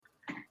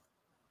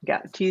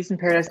Yeah, cheese in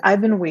paradise.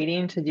 I've been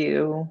waiting to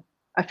do.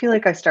 I feel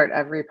like I start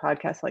every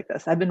podcast like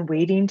this. I've been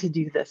waiting to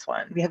do this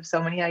one. We have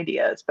so many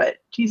ideas, but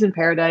cheese in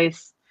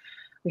paradise.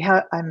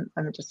 I'm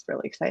just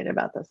really excited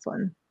about this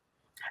one.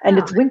 And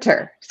Oh, it's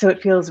winter, so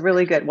it feels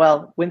really good.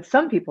 Well, when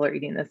some people are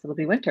eating this, it'll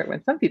be winter.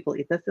 When some people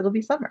eat this, it'll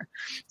be summer.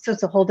 So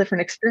it's a whole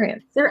different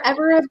experience. is there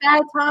ever a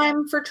bad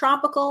time for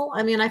tropical?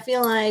 I mean, I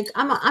feel like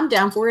I'm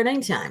down for it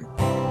anytime.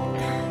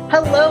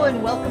 Hello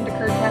and welcome to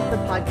Curdcast, the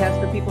podcast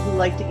for people who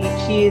like to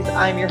eat cheese.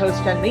 I'm your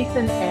host, Jen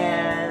Mason,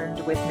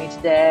 and with me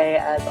today,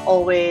 as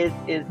always,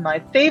 is my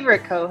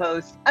favorite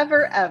co-host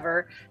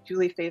ever,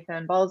 Julie Faith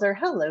Van Balzer.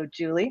 Hello,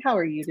 Julie. How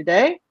are you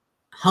today?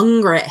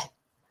 Hungry.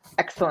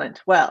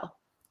 Excellent. Well,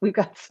 we've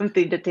got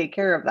something to take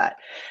care of that.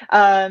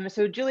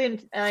 So Julie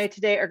and I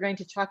today are going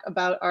to talk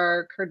about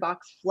our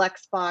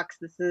curdboxFLEX box.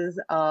 This is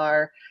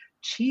our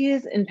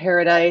cheese in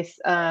paradise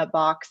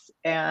box.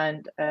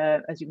 And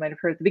as you might have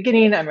heard at the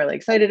beginning, I'm really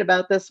excited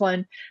about this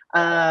one.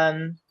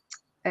 And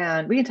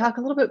we can talk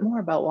a little bit more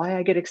about why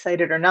I get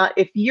excited or not.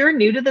 If you're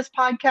new to this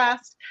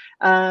podcast,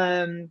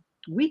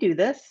 we do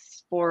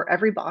this for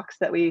every box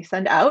that we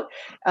send out.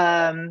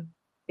 And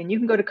you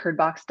can go to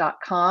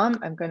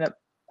curdbox.com.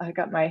 I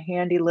got my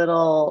handy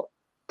little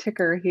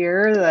ticker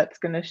here that's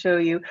going to show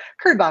you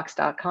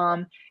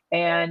curdbox.com,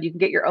 and you can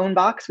get your own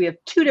box. We have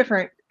two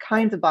different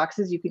kinds of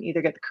boxes. You can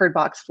either get the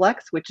curdboxFLEX,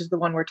 which is the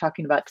one we're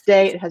talking about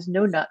today. It has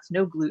no nuts,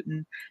 no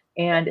gluten,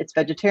 and it's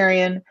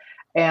vegetarian.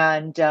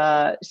 And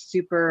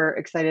super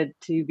excited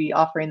to be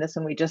offering this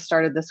one. We just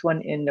started this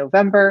one in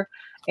November,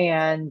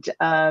 and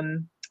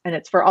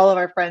it's for all of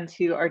our friends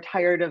who are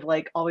tired of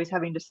like always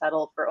having to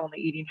settle for only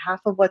eating half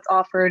of what's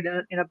offered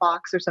in a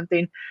box or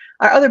something.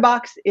 Our other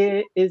box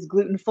is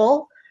gluten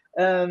full.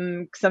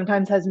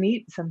 Sometimes has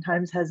meat,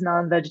 sometimes has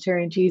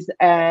non-vegetarian cheese,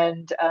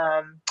 and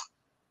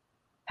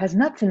has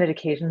nuts in it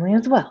occasionally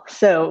as well.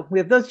 So we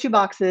have those two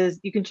boxes.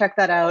 You can check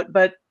that out.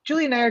 But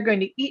Julie and I are going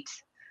to eat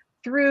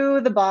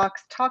through the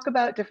box, talk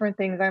about different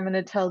things. I'm going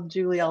to tell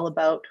Julie all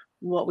about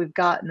what we've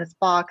got in this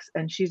box,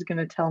 and she's going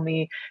to tell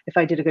me if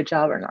I did a good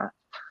job or not.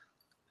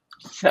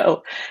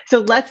 So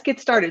let's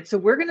get started. So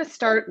we're going to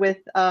start with,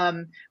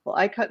 well,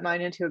 I cut mine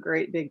into a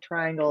great big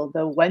triangle,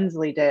 the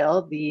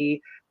Wensleydale,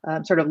 the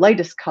sort of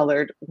lightest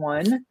colored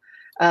one.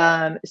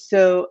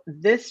 So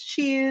this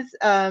cheese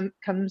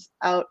comes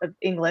out of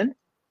England,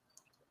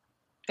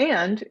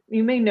 and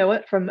you may know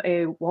it from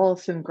a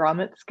Wallace and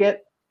Gromit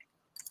skit,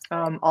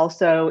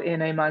 also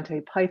in a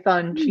Monty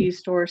Python cheese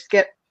store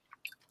skit.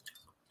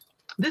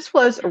 This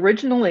was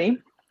originally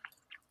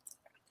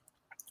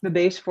the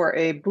base for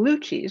a blue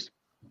cheese.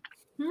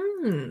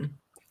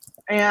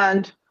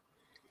 And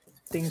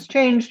things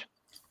changed.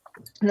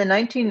 In the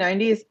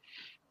 1990s,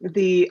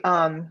 the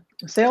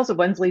sales of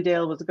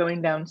Wensleydale was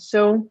going down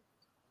so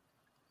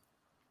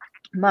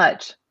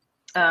much,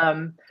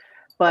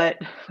 but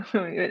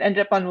it ended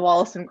up on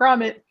Wallace and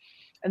Gromit,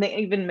 and they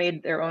even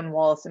made their own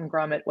Wallace and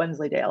Gromit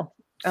Wensleydale,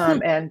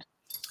 and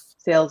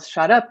sales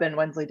shot up, and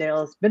Wensleydale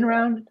has been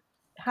around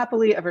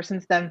happily ever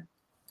since then.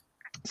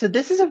 So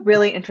this is a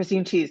really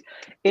interesting cheese.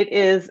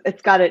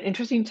 It's got an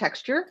interesting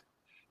texture.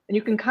 And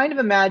you can kind of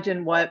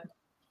imagine what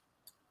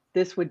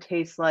this would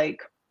taste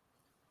like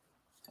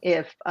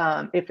if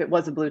it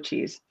was a blue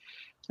cheese.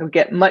 It would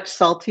get much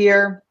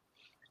saltier,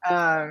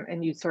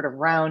 and you sort of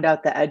round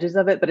out the edges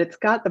of it. But it's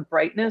got the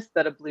brightness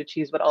that a blue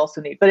cheese would also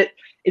need. But it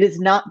is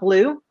not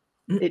blue.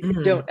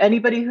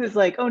 Anybody who's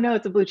like, oh no,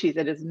 it's a blue cheese.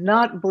 It is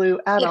not blue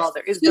at all.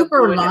 There is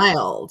super no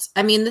mild.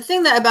 I mean, the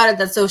thing about it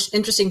that's so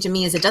interesting to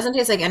me is it doesn't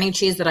taste like any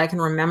cheese that I can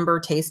remember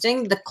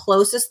tasting. The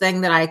closest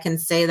thing that I can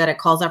say that it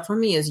calls up for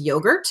me is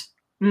yogurt.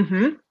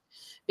 Mm-hmm.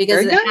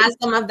 Because it has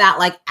some of that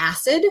like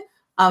acid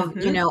of,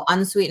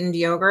 unsweetened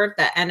yogurt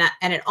and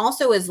it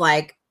also is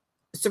like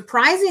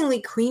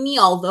surprisingly creamy,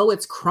 although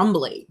it's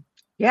crumbly.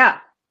 Yeah.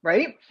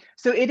 Right.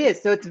 So it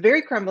is. So it's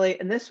very crumbly,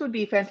 and this would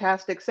be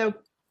fantastic. So,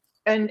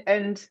 and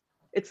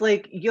it's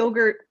like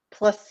yogurt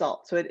plus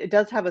salt. So it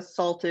does have a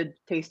salted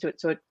taste to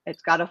it. So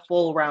it's got a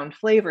full round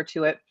flavor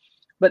to it,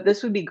 but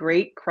this would be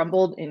great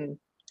crumbled in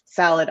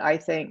salad. I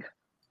think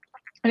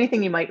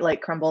anything you might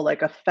like crumble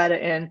like a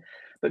feta in,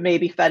 but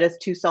maybe feta is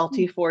too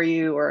salty for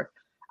you, or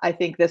I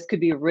think this could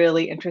be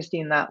really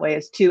interesting that way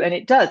as too. And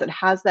it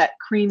has that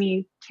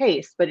creamy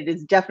taste, but it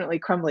is definitely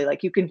crumbly.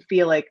 Like you can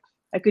feel like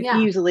I could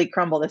easily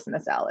crumble this in a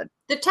salad.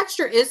 The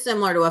texture is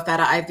similar to a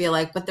feta, I feel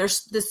like, but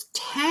there's this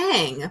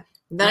tang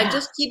that I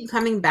just keep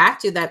coming back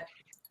to that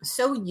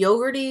so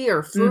yogurty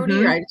or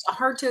fruity, or it's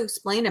hard to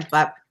explain it,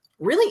 but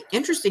really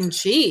interesting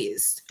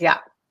cheese. Yeah.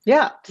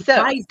 Yeah.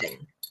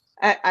 Surprising.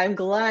 I'm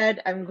glad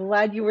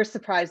you were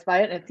surprised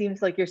by it. And it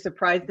seems like you're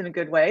surprised in a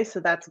good way. So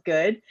that's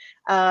good.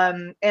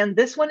 And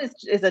this one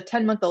is a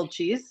 10-month-old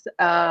cheese.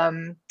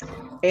 And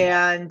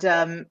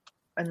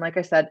like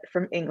I said,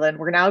 from England.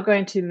 We're now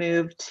going to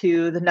move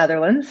to the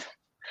Netherlands,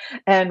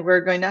 and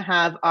we're going to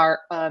have our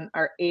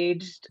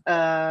aged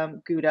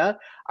Gouda.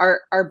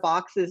 Our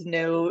box is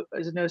no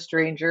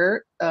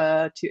stranger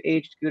to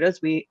aged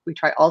Goudas. We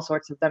try all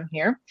sorts of them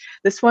here.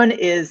 This one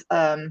is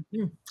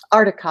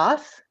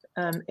Articas,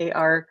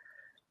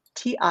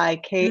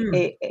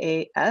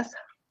 Tikaas.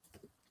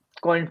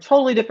 Going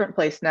totally different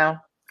place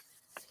now.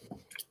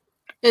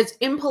 It's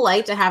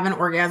impolite to have an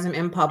orgasm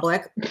in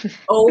public.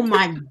 Oh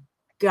my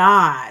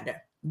God.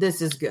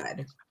 This is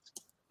good.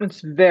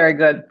 It's very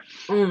good.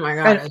 Oh my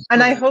God.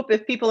 And I hope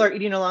if people are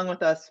eating along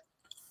with us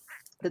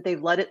that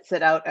they've let it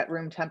sit out at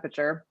room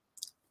temperature,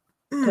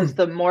 because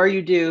the more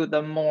you do,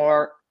 the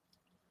more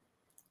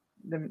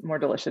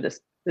delicious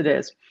it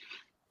is.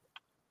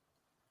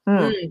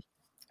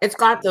 It's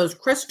got those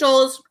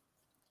crystals.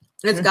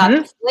 It's got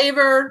the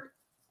flavor.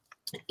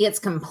 It's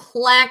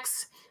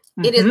complex.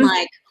 It is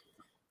like,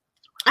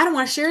 I don't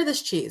want to share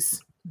this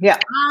cheese. Yeah.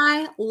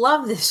 I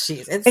love this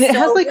cheese. It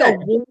has like a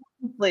warm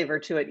flavor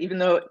to it, even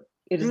though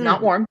it is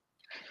not warm.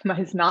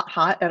 It's not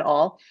hot at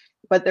all.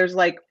 But there's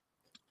like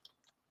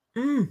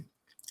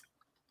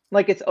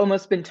it's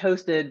almost been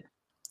toasted.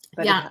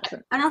 But yeah.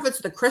 I don't know if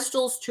it's the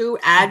crystals too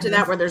add to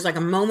that, where there's like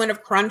a moment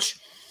of crunch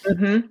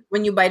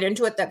when you bite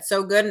into it. That's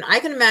so good. And I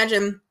can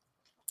imagine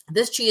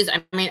this cheese,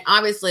 I mean,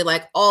 obviously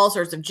like all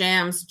sorts of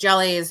jams,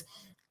 jellies,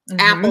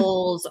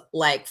 apples,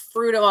 like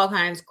fruit of all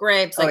kinds,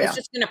 grapes. Like it's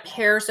just going to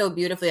pair so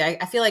beautifully.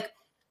 I feel like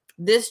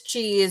this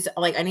cheese,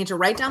 like I need to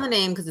write down the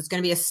name because it's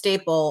going to be a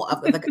staple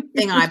of the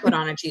thing I put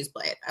on a cheese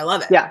plate. I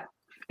love it. Yeah,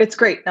 it's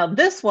great. Now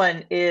this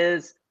one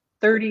is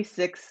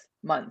 36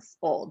 months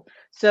old.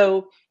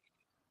 So,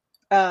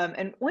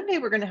 and one day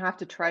we're going to have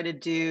to try to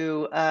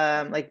do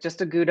like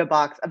just a Gouda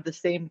box of the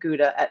same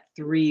Gouda at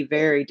 3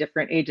 very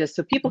different ages,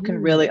 so people can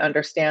really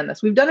understand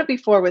this. We've done it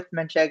before with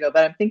Manchego,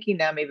 but I'm thinking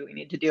now maybe we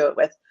need to do it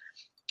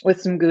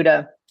with some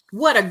Gouda.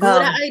 What a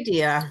Gouda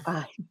idea.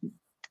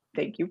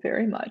 Thank you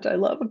very much. I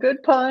love a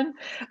good pun.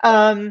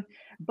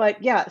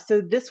 But yeah,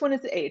 so this one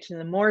is aged, and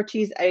the more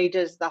cheese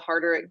ages, the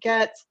harder it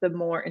gets, the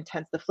more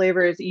intense the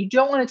flavor is. You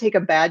don't want to take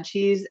a bad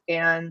cheese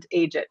and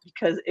age it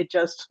because it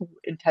just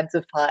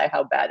intensify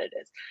how bad it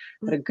is.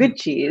 But a good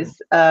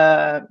cheese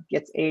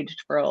gets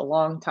aged for a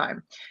long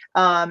time.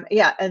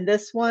 Yeah, and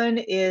this one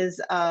is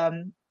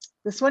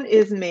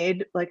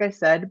made, like I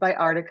said, by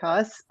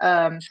Articos.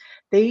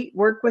 They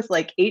work with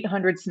like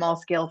 800 small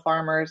scale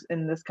farmers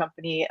in this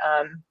company.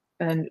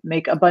 And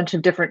make a bunch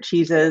of different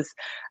cheeses.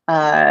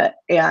 And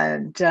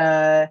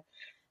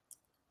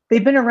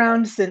they've been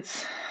around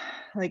since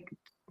like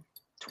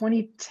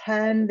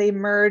 2010. They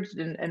merged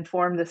and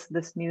formed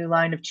this new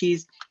line of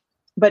cheese.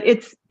 But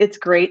it's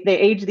great. They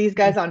age these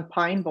guys on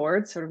pine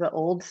boards, sort of the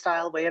old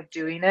style way of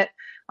doing it.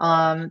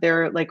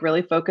 They're like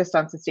really focused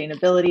on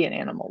sustainability and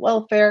animal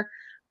welfare.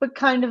 But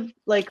kind of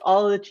like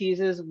all of the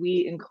cheeses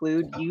we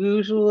include,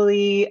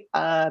 usually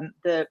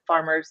the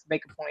farmers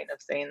make a point of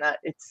saying that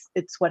it's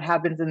what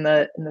happens in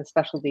the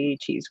specialty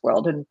cheese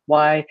world, and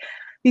why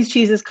these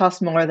cheeses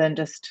cost more than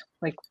just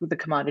like the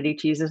commodity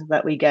cheeses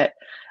that we get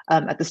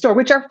at the store,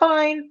 which are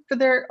fine for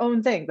their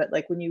own thing. But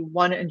like when you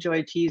want to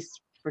enjoy cheese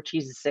for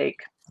cheese's sake,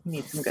 you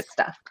need some good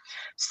stuff.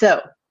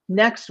 So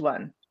next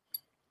one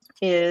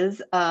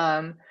is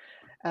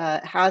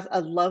has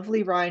a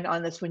lovely rind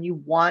on this. When you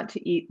want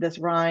to eat this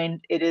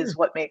rind, it is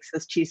what makes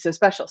this cheese so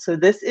special. So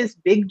this is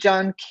Big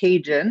John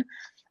Cajun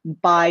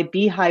by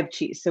Beehive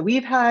Cheese. So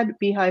we've had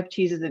Beehive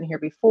cheeses in here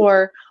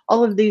before.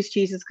 All of these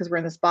cheeses, because we're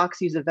in this box,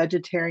 use a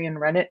vegetarian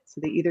rennet. So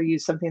they either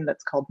use something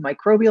that's called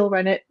microbial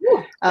rennet,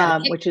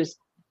 which is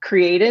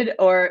created,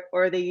 or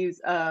they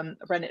use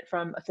rennet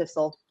from a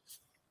thistle.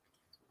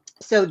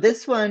 So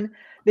this one,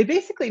 they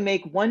basically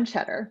make one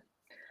cheddar,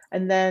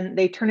 and then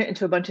they turn it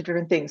into a bunch of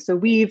different things. So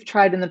we've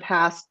tried in the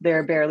past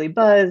their Barely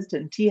Buzzed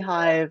and Tea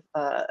Hive,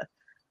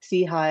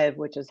 Sea Hive,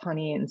 which is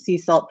honey and sea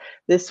salt.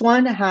 This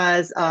one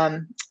has,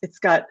 it's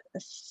got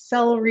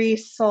celery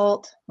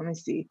salt. Let me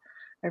see.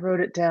 I wrote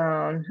it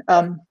down.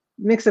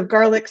 Mix of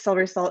garlic,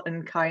 celery salt,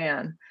 and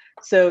cayenne.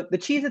 So the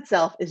cheese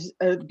itself is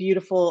a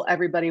beautiful,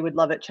 everybody would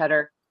love it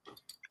cheddar.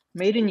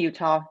 Made in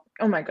Utah.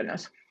 Oh my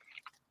goodness.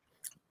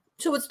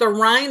 So it's the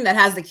rind that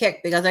has the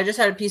kick, because I just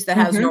had a piece that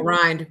has no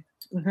rind.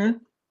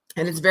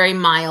 And it's very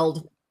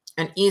mild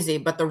and easy,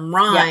 but the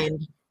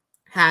rind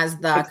has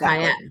the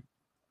cayenne.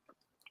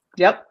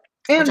 Yep.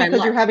 And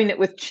because you're having it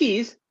with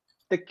cheese,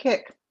 the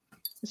kick.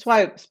 That's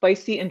why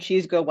spicy and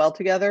cheese go well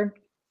together.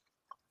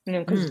 You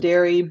know, because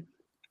dairy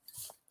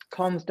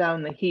calms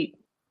down the heat.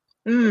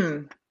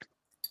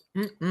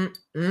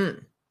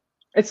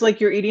 It's like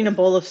you're eating a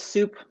bowl of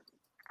soup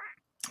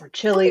or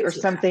chili or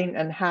something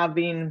and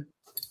having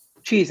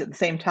cheese at the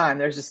same time.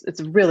 It's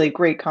a really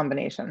great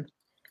combination.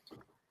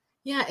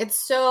 Yeah,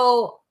 it's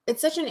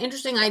such an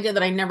interesting idea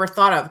that I never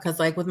thought of, because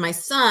like with my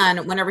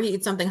son, whenever he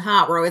eats something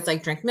hot, we're always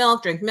like, drink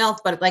milk.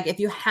 But like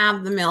if you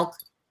have the milk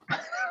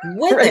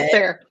with right it,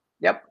 there,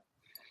 yep,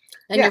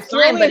 and you're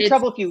fine. But it's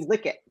trouble if you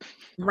lick it,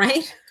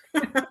 right?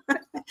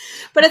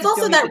 But it's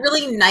also that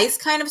really nice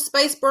kind of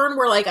spice burn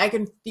where like I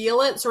can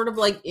feel it sort of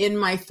like in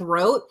my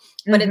throat,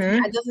 but it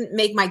doesn't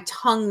make my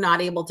tongue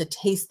not able to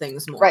taste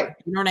things more. Right?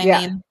 You know what I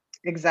mean?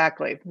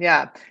 Exactly.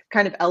 Yeah.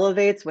 Kind of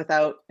elevates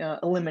without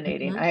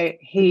eliminating. I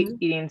hate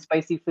eating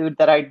spicy food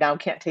that I now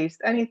can't taste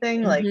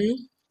anything. Like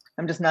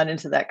I'm just not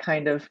into that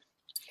kind of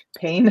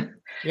pain.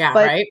 Yeah.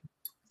 But, right.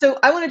 So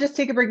I want to just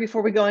take a break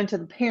before we go into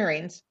the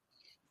pairings.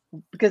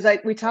 because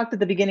we talked at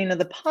the beginning of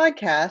the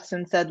podcast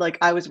and said, like,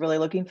 I was really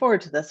looking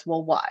forward to this.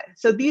 Well, why?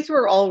 So these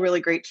were all really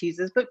great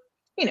cheeses, but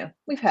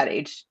we've had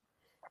aged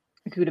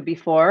Gouda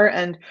before,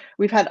 and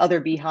we've had other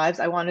beehives.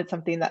 I wanted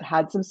something that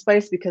had some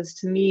spice, because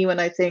to me, when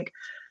I think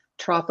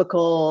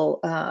tropical,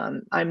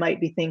 I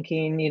might be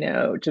thinking,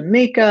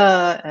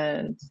 Jamaica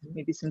and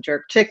maybe some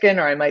jerk chicken,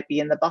 or I might be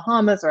in the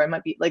Bahamas, or I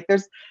might be like,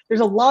 there's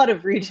a lot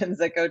of regions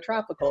that go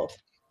tropical,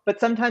 but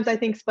sometimes I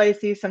think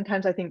spicy,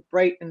 sometimes I think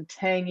bright and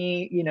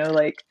tangy,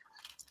 like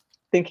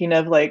thinking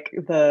of like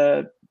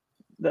the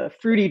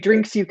fruity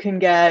drinks you can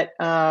get.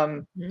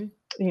 The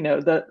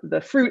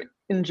fruit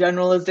in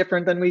general is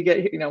different than we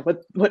get.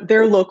 What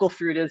their local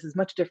fruit is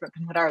much different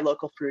than what our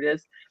local fruit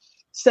is.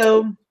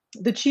 So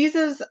the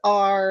cheeses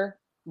are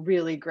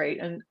really great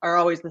and are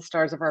always the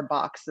stars of our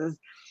boxes.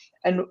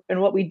 And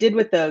what we did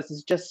with those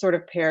is just sort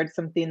of paired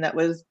something that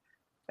was,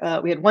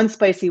 we had one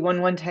spicy,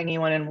 one tangy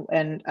one,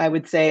 and I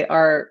would say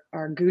our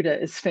Gouda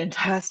is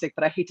fantastic,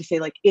 but I hate to say,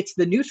 like, it's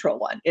the neutral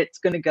one. It's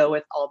going to go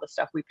with all the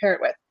stuff we pair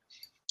it with.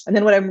 And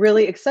then what I'm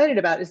really excited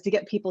about is to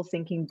get people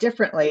thinking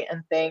differently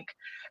and think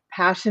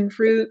passion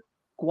fruit,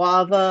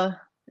 guava,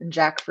 and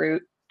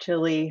jackfruit,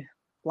 chili,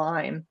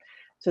 lime.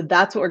 So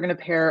that's what we're going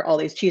to pair all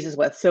these cheeses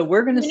with. So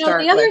we're going to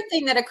start the other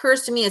thing that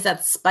occurs to me is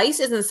that spice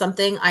isn't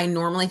something I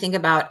normally think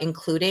about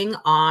including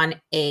on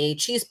a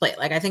cheese plate.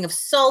 Like, I think of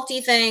salty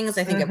things,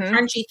 I think of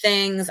crunchy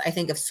things, I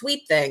think of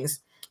sweet things.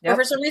 But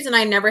for some reason,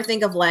 I never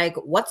think of like,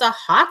 what's a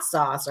hot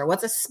sauce or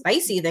what's a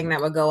spicy thing that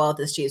would go out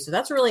with this cheese. So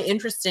that's a really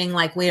interesting,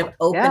 like, way of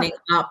opening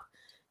up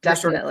your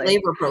sort of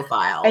flavor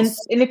profiles.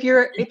 And if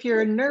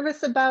you're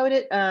nervous about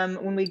it,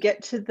 when we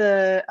get to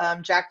the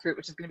jackfruit,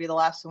 which is going to be the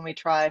last one we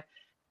try,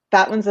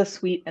 that one's a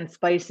sweet and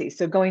spicy.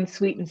 So going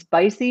sweet and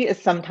spicy is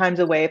sometimes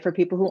a way for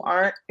people who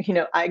aren't,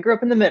 I grew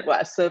up in the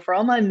Midwest. So for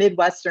all my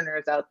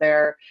Midwesterners out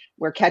there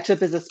where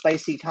ketchup is a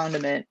spicy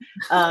condiment,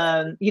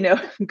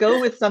 go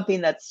with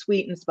something that's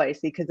sweet and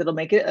spicy, because it'll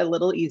make it a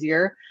little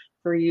easier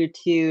for you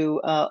to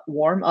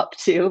warm up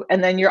to.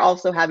 And then you're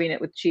also having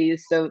it with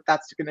cheese. So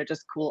that's going to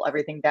just cool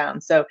everything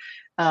down. So,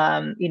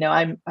 I'm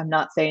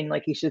not saying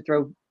like you should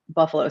throw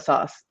buffalo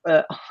sauce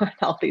on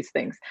all these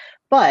things,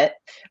 but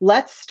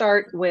let's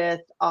start with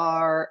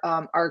our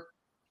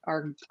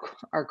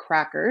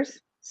crackers.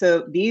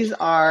 So these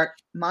are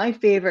one of my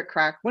favorite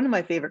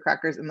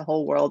crackers in the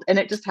whole world, and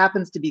it just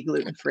happens to be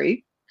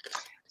gluten-free.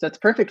 So it's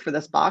perfect for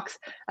this box.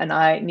 And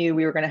I knew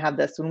we were going to have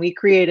this when we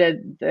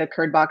created the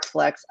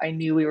curdboxFLEX. I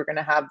knew we were going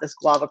to have this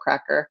guava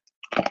cracker.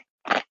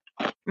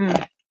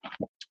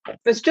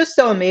 It's just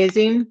so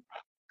amazing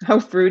how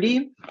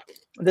fruity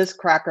this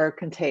cracker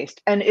can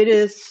taste. And it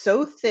is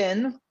so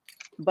thin,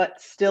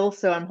 but still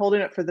so, I'm holding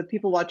it for the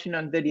people watching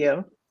on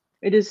video.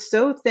 It is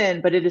so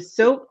thin, but it is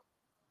so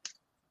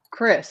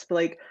crisp.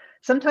 Like,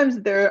 sometimes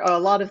there are a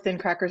lot of thin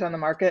crackers on the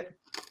market,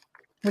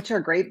 which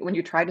are great, but when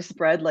you try to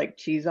spread like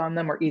cheese on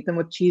them or eat them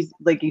with cheese,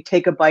 like you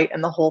take a bite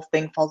and the whole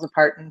thing falls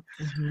apart, and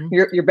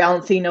you're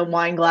balancing a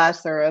wine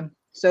glass or a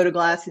soda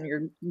glass,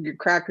 and your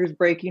crackers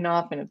breaking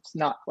off, and it's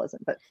not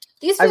pleasant. But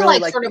these feel really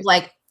like sort of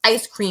like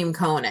ice cream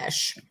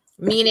cone-ish.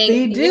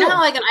 Meaning, you know how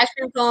like an ice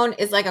cream cone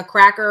is like a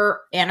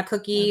cracker and a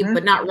cookie,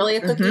 but not really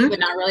a cookie, but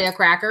not really a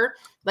cracker.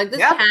 Like, this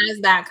has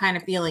that kind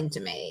of feeling to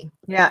me.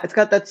 Yeah, it's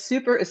got that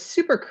it's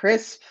super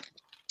crisp.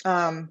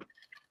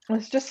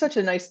 It's just such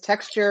a nice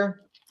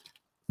texture.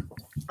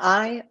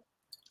 I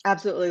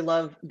absolutely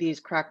love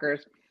these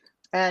crackers.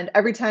 And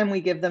every time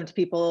we give them to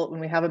people, when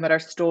we have them at our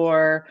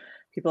store,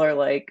 people are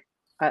like,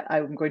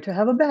 I'm going to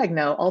have a bag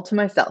now all to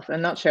myself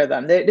and not share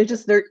them.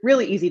 They're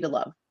really easy to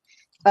love.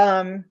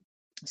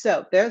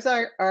 So there's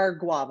our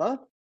guava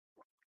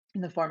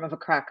in the form of a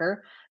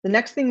cracker. The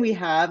next thing we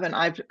have, and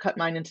I've cut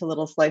mine into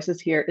little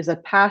slices here, is a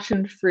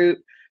passion fruit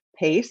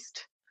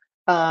paste.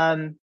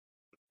 And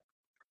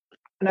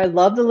I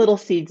love the little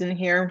seeds in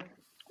here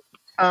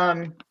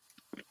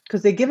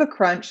because they give a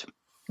crunch,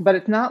 but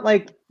it's not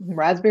like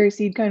raspberry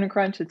seed kind of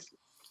crunch. It's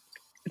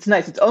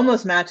nice. It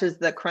almost matches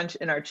the crunch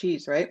in our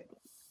cheese, right?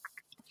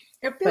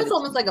 It feels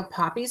almost like a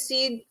poppy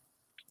seed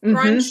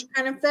crunch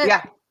kind of thing.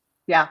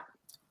 Yeah.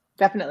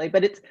 Definitely.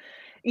 But it's,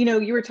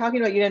 you were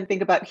talking about, you didn't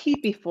think about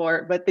heat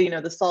before, but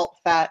the salt,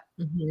 fat,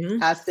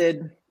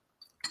 acid,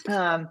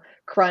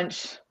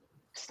 crunch,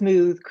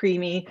 smooth,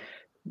 creamy.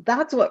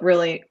 That's what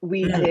really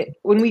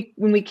when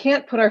we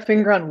can't put our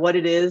finger on what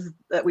it is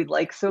that we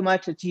like so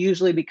much, it's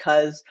usually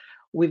because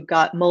we've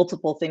got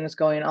multiple things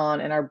going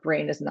on and our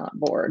brain is not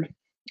bored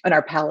and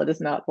our palate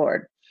is not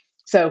bored.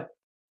 So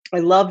I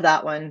love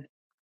that one.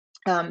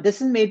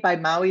 This is made by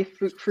Maui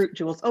Fruit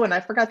Jewels. Oh, and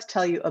I forgot to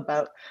tell you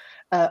about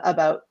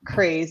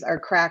Craze, our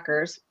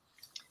crackers.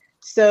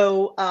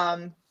 So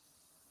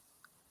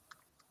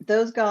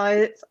those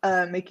guys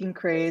making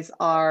Craze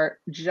are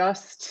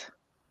just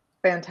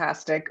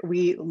fantastic.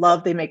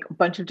 They make a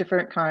bunch of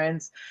different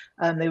kinds.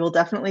 They will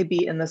definitely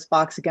be in this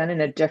box again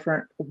in a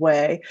different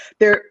way.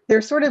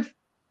 They're sort of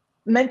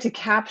meant to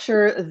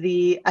capture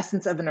the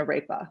essence of an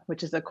arepa,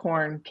 which is a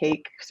corn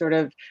cake, sort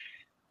of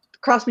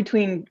cross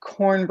between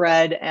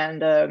cornbread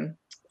and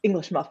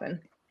English muffin,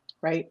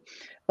 right?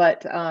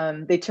 but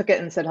they took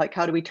it and said, like,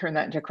 how do we turn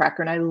that into a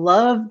cracker? And I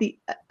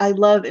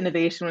love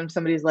innovation when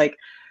somebody's like,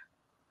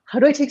 how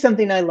do I take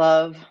something I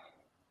love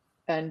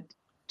and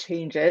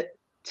change it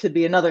to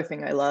be another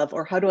thing I love?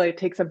 Or how do I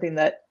take something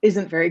that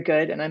isn't very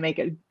good and I make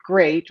it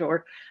great?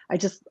 Or I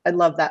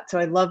love that. So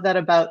I love that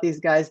about these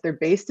guys. They're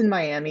based in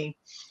Miami.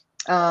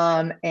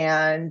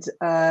 And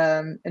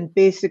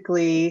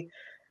basically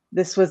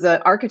this was an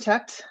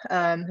architect.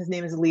 His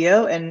name is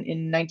Leo. And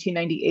in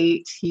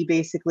 1998, he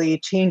basically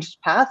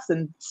changed paths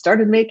and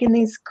started making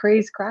these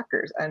crazy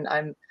crackers. And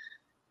I'm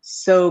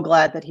so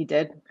glad that he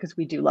did, because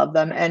we do love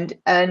them,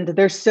 and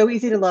they're so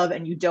easy to love,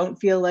 and you don't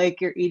feel like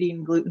you're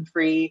eating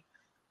gluten-free.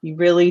 You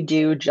really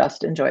do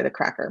just enjoy the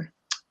cracker.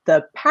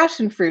 The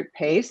passion fruit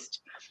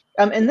paste,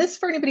 and this,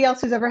 for anybody else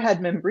who's ever had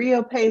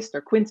membrillo paste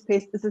or quince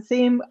paste, is the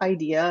same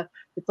idea.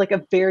 It's like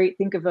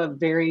think of a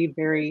very,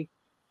 very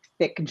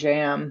thick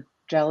jam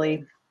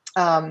jelly.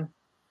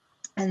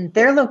 And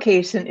their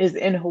location is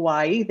in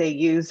Hawaii. They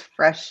use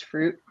fresh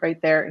fruit right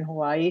there in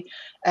Hawaii,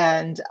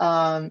 and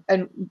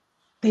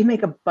they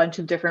make a bunch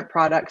of different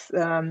products.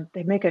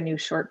 They make a new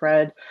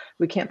shortbread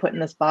we can't put in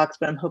this box,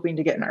 but I'm hoping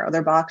to get in our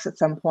other box at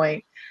some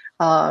point.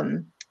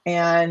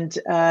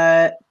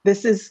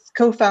 This is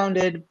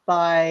co-founded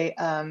by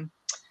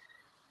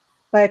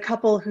a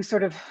couple who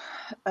sort of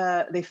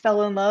they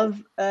fell in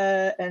love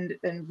and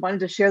wanted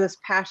to share this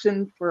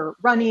passion for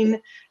running,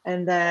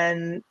 and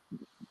then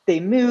they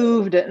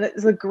moved, and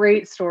it's a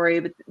great story.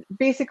 But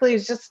basically,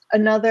 it's just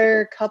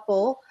another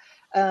couple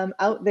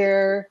out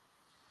there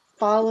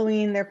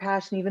following their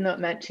passion, even though it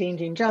meant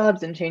changing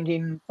jobs and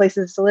changing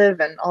places to live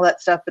and all that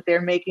stuff. But they're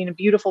making a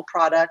beautiful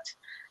product,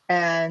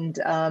 and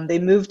they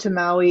moved to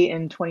Maui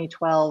in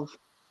 2012.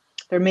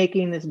 They're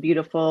making this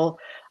beautiful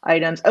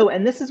items. Oh,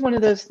 and this is one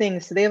of those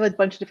things. So they have a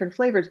bunch of different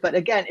flavors. But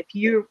again, if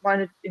you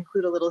want to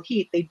include a little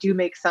heat, they do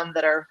make some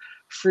that are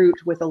fruit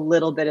with a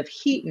little bit of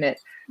heat in it.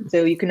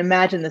 So you can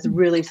imagine this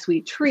really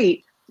sweet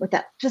treat with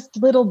that just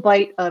little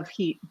bite of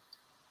heat.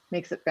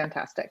 Makes it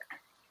fantastic.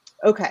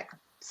 Okay.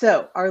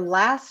 So our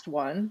last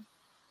one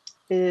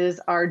is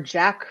our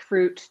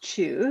jackfruit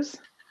chews.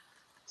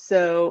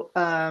 So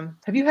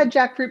have you had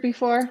jackfruit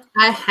before?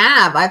 I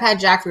have. I've had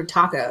jackfruit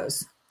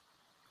tacos.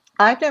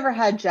 I've never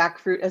had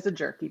jackfruit as a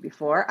jerky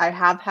before. I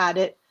have had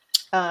it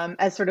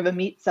as sort of a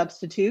meat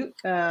substitute.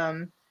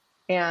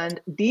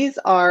 And these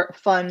are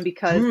fun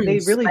because they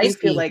really do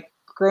feel like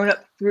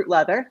grown-up fruit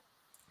leather.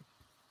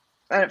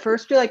 And at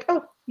first you're like,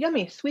 oh,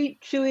 yummy, sweet,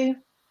 chewy.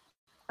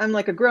 I'm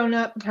like a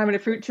grown-up having a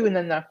fruit chew, and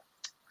then the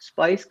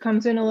spice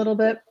comes in a little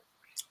bit.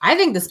 I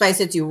think the spice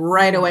hits you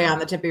right away on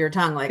the tip of your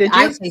tongue. Like,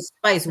 I taste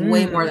spice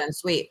way more than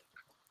sweet.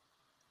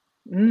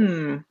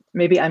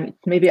 Maybe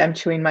I'm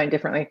chewing mine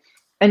differently.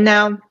 And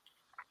now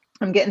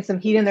I'm getting some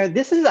heat in there.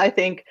 This is, I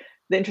think,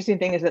 the interesting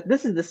thing is that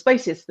this is the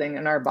spiciest thing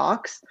in our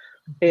box,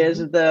 is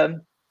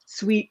the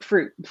sweet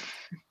fruit.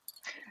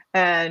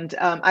 And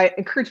I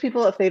encourage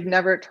people, if they've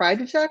never tried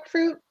the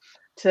jackfruit,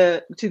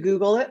 to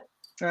Google it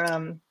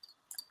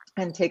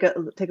and take a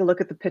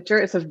look at the picture.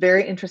 It's a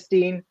very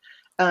interesting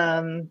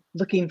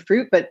looking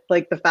fruit, but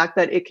like the fact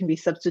that it can be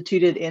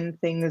substituted in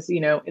things,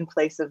 in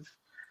place of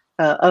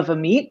a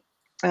meat,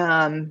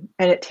 and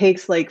it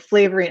takes like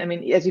flavoring. I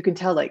mean, as you can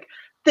tell, like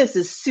this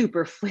is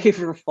super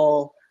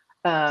flavorful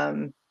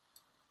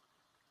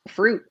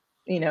fruit,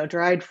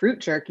 dried fruit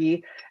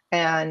jerky,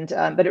 and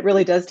but it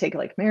really does take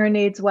like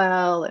marinades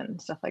well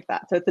and stuff like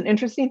that. So it's an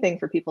interesting thing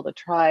for people to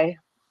try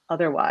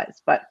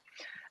otherwise. But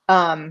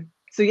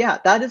so yeah,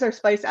 that is our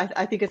spice.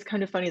 I think it's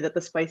kind of funny that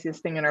the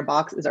spiciest thing in our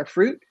box is our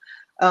fruit.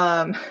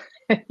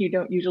 You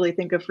don't usually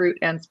think of fruit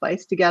and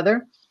spice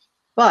together,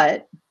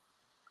 but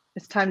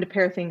it's time to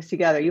pair things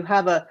together. You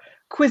have a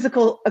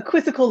quizzical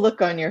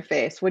look on your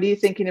face. What are you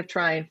thinking of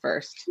trying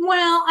first?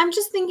 Well, I'm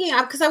just thinking,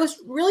 because I was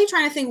really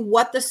trying to think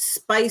what the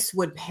spice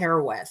would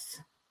pair with.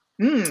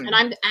 And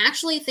I'm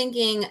actually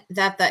thinking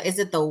that is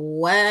it the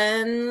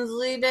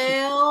Wensleydale?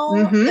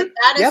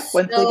 That is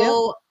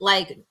so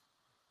like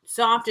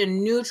soft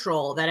and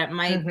neutral that it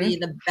might be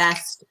the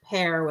best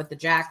pair with the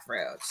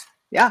jackfruit.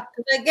 Yeah.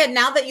 Again,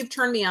 now that you've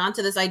turned me on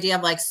to this idea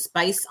of like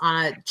spice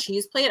on a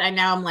cheese plate,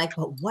 I'm like,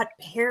 but what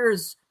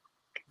pairs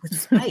with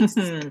spice?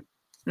 So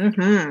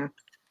I'm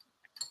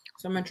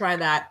gonna try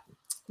that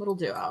little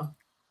duo.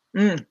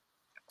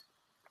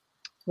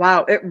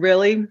 Wow, it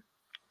really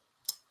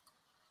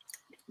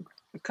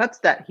cuts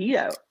that heat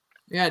out.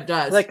 Yeah, it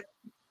does. Like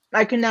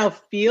I can now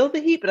feel the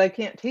heat, but I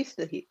can't taste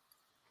the heat.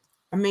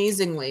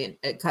 Amazingly,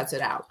 it cuts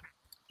it out.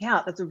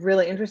 Yeah, that's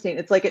really interesting.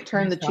 It's like it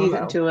turned the cheese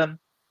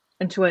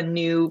into a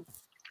new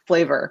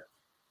flavor.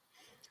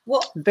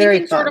 Well, very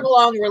fun. Sort of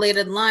along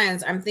related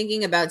lines, I'm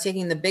thinking about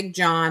taking the Big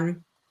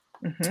John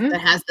that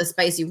has the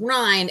spicy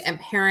rind and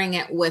pairing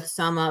it with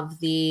some of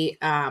the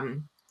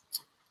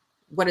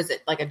what is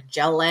it, like a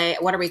gelée?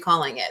 What are we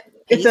calling it?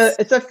 Paste?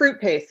 It's a fruit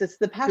paste. It's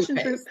the passion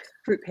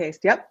fruit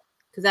paste. Yep.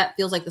 Because that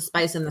feels like the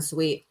spice and the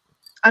sweet.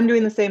 I'm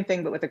doing the same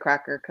thing, but with a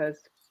cracker because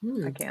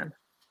I can.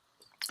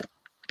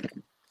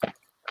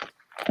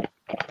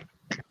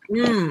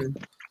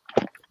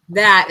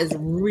 That is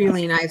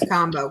really nice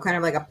combo, kind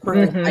of like a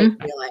perfect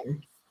bite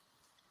feeling.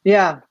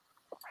 Yeah.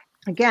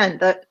 Again,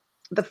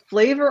 the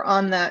flavor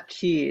on that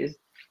cheese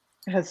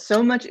has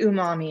so much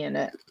umami in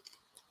it.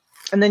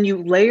 And then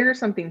you layer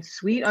something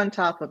sweet on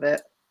top of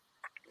it.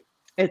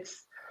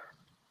 It's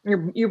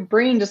your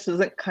brain just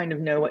doesn't kind of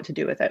know what to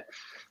do with it.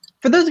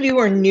 For those of you who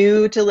are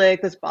new to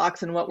like this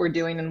box and what we're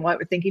doing and what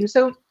we're thinking,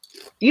 so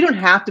you don't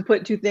have to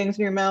put two things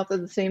in your mouth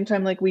at the same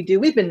time like we do.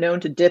 We've been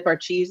known to dip our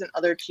cheese in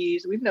other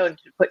cheese. We've known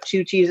to put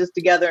two cheeses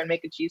together and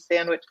make a cheese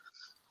sandwich.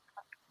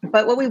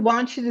 But what we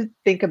want you to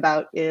think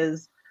about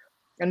is,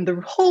 and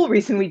the whole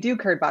reason we do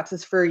curd box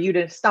is for you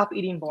to stop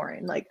eating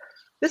boring. Like,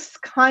 this is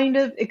kind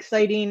of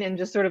exciting and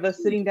just sort of a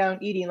sitting down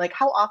eating. Like,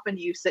 how often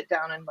do you sit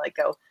down and like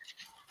go,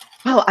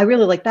 oh, I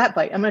really like that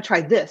bite. I'm going to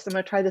try this. I'm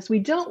going to try this. We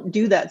don't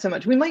do that so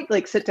much. We might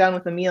like sit down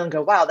with a meal and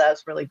go, wow, that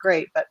was really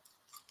great. But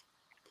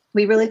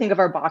we really think of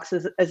our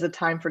boxes as a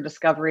time for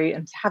discovery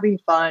and having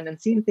fun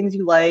and seeing things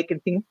you like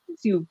and things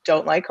you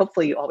don't like.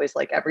 Hopefully you always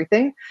like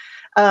everything.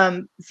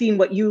 Seeing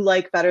what you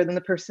like better than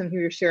the person who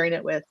you're sharing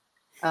it with.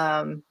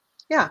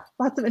 Yeah,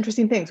 lots of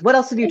interesting things. What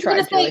else have you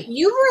tried, Julie?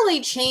 You really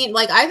changed.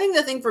 Like, I think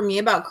the thing for me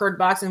about curd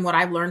box and what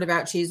I've learned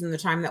about cheese in the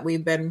time that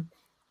we've been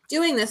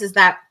doing this is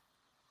that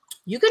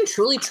you can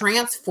truly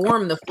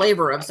transform the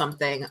flavor of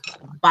something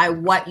by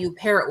what you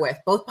pair it with,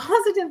 both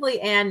positively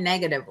and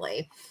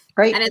negatively.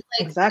 Right. And it's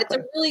like, exactly.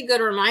 It's a really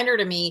good reminder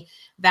to me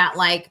that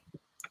like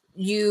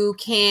you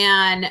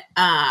can,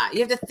 you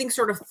have to think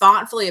sort of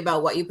thoughtfully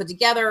about what you put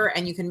together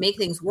and you can make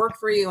things work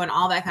for you and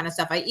all that kind of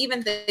stuff. I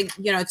even think,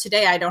 you know,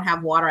 today I don't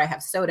have water, I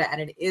have soda,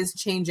 and it is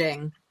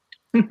changing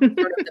sort of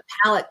the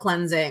palate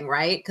cleansing,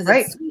 right? Because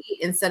it's sweet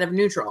instead of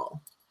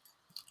neutral.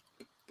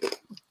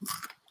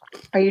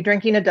 Are you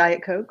drinking a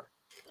Diet Coke?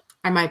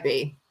 I might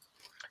be.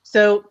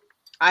 So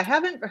I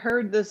haven't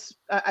heard this.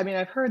 I mean,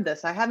 I've heard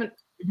this. I haven't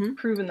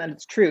proven that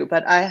it's true,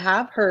 but I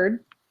have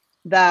heard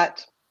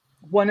that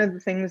one of the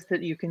things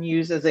that you can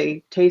use as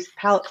a taste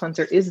palate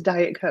cleanser is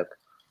Diet Coke.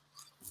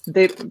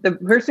 The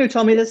person who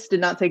told me this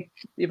did not say,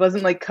 it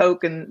wasn't like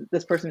Coke and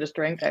this person just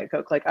drank Diet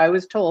Coke. Like I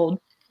was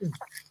told,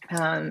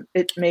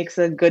 it makes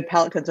a good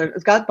palate cleanser.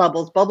 It's got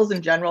bubbles. Bubbles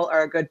in general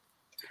are a good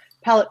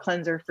palate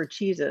cleanser for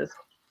cheeses.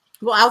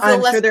 Well, I'll feel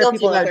less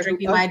guilty about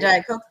drinking my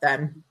Diet Coke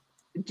then.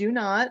 Do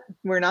not.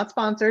 We're not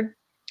sponsored,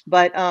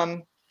 but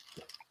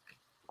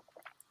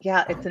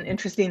yeah, it's an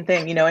interesting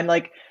thing, you know, and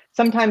like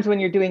sometimes when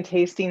you're doing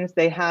tastings,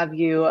 they have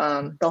you,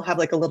 they'll have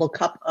like a little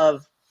cup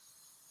of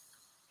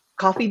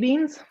coffee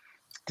beans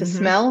to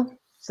smell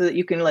so that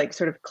you can like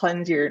sort of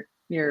cleanse your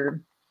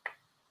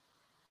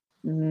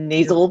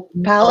nasal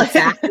palate.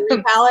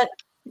 palate.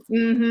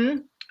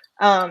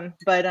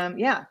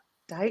 Yeah,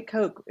 Diet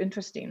Coke,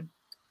 interesting.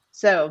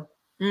 So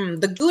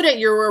the Gouda,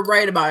 you're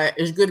right about it,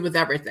 is good with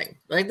everything.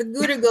 Like the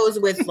Gouda goes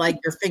with like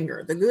your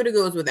finger. The Gouda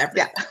goes with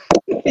everything.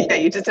 Yeah,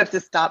 you just have to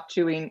stop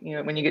chewing, you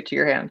know, when you get to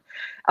your hand.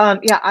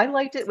 Yeah, I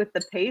liked it with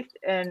the paste,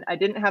 and I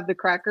didn't have the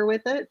cracker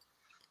with it.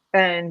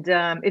 And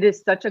it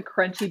is such a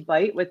crunchy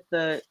bite with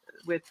the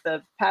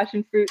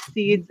passion fruit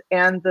seeds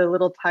and the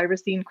little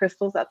tyrosine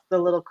crystals. That's the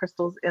little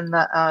crystals in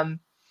the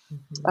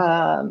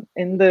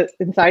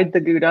inside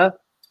the Gouda,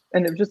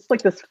 and it was just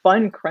like this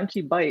fun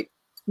crunchy bite.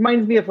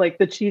 Reminds me of like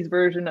the cheese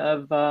version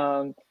of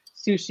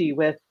sushi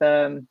with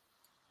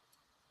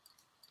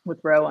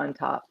roe on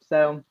top.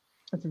 So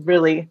it's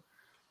really,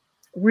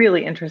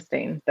 really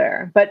interesting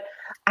there. But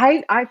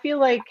I feel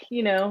like,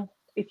 you know,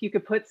 if you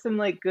could put some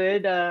like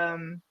good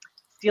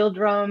steel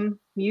drum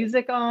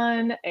music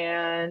on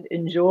and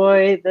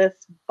enjoy this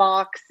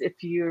box, if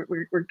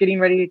we're getting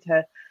ready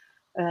to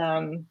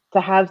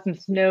have some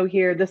snow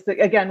here. This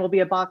again will be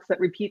a box that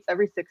repeats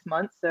every 6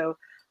 months. So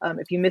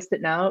if you missed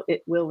it now,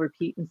 it will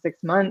repeat in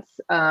 6 months.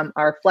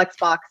 Our Flex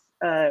box,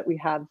 we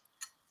have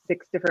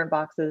 6 different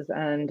boxes,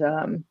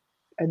 and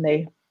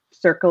they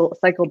cycle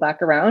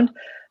back around.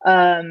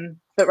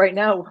 But right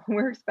now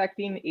we're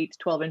expecting 8 to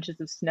 12 inches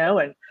of snow,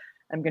 and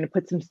I'm going to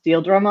put some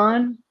steel drum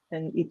on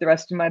and eat the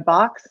rest of my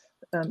box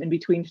in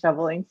between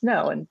shoveling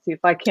snow and see if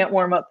I can't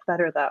warm up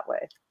better that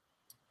way.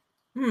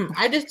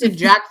 I just did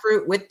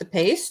jackfruit with the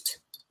paste.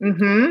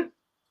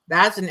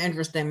 That's an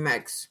interesting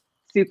mix.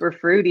 Super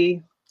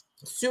fruity.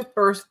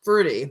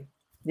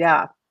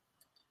 Yeah.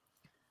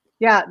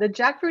 Yeah, the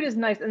jackfruit is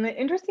nice. And the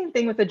interesting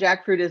thing with the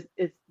jackfruit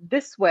is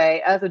this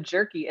way, as a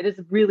jerky, it is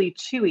really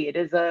chewy. It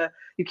is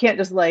you can't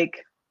just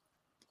like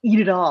eat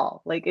it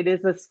all. Like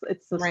it's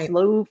a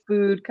slow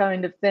food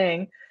kind of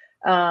thing.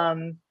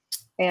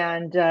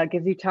 And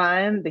gives you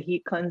time. The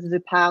heat cleanses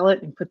the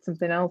palate and puts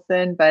something else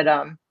in. But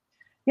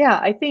yeah,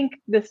 I think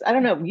this, I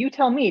don't know, you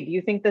tell me, do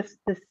you think this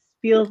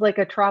feels like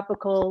a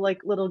tropical,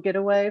 like little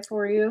getaway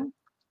for you?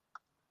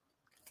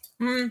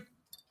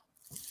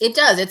 It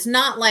does. It's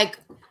not like,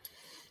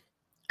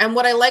 and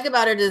what I like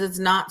about it is it's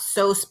not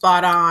so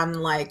spot on.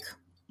 Like,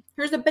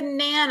 here's a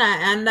banana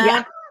and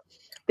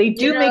they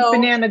do make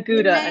banana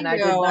Gouda, and I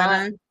did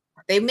not.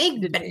 They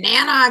make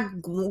banana.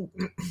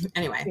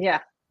 Anyway.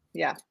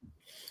 Yeah.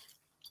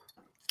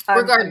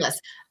 Regardless,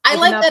 I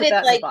like that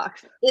it's like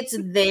it's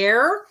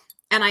there,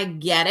 And I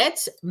get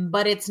it,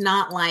 but it's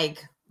not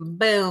like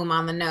boom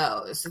on the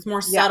nose. It's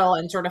more subtle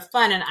and sort of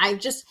fun. And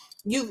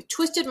you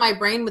twisted my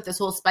brain with this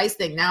whole spice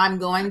thing. Now I'm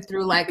going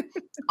through like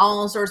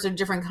all sorts of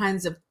different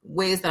kinds of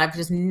ways that I've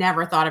just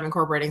never thought of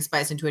incorporating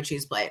spice into a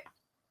cheese plate.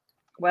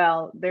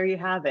 Well, there you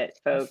have it,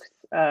 folks.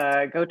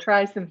 Go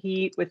try some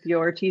heat with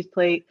your cheese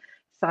plate.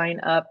 Sign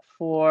up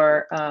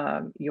for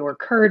your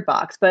curd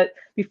box. But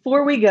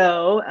before we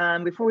go,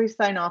 before we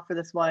sign off for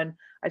this one,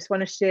 I just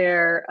want to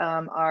share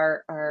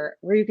our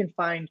where you can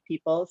find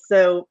people.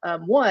 So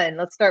one,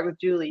 let's start with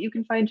Julie. You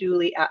can find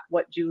Julie at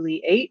What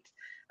Julie Ate.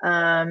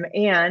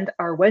 And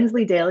our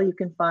Wensleydale, you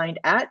can find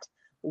at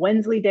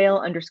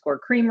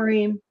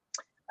Wensleydale_creamery.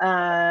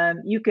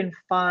 You can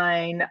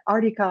find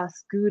Artikos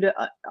Gouda,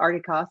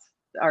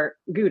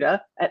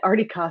 Gouda at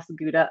Artikos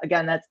Gouda.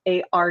 Again, that's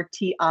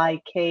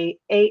ARTIKAAS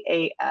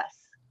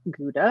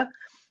Gouda.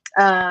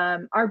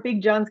 Our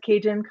Big John's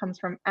Cajun comes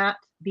from at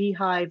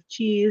Beehive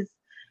Cheese.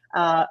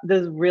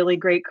 Those really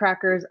great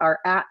crackers are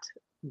at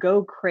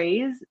Go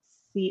Craze,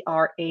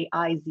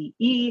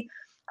 CRAIZE.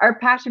 Our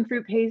passion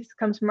fruit paste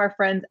comes from our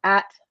friends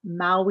at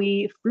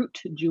Maui Fruit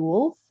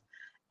Jewels.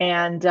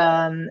 And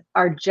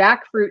our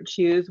jackfruit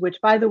chews, which,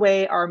 by the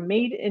way, are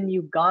made in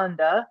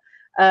Uganda.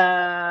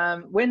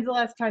 When's the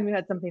last time you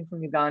had something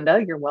from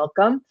Uganda? You're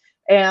welcome.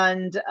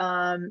 And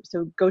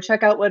so go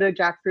check out what a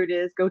jackfruit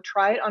is. Go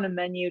try it on a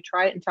menu.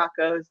 Try it in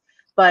tacos.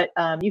 But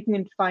you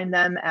can find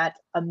them at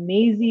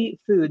Amazi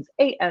Foods,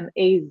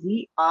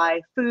 AMAZI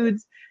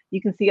Foods. You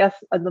can see us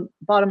at the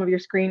bottom of your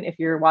screen if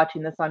you're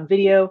watching this on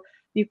video.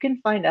 You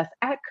can find us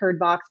at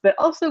Curdbox, but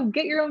also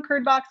get your own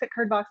Curd box at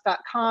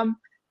curdbox.com.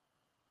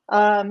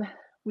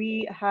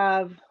 We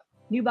have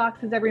new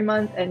boxes every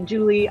month, and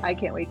Julie, I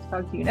can't wait to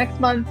talk to you next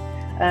month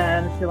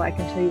so I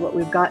can show you what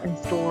we've got in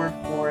store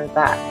for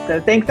that.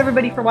 So thanks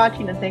everybody for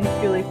watching, and thanks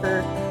Julie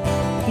for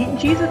eating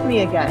cheese with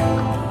me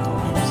again.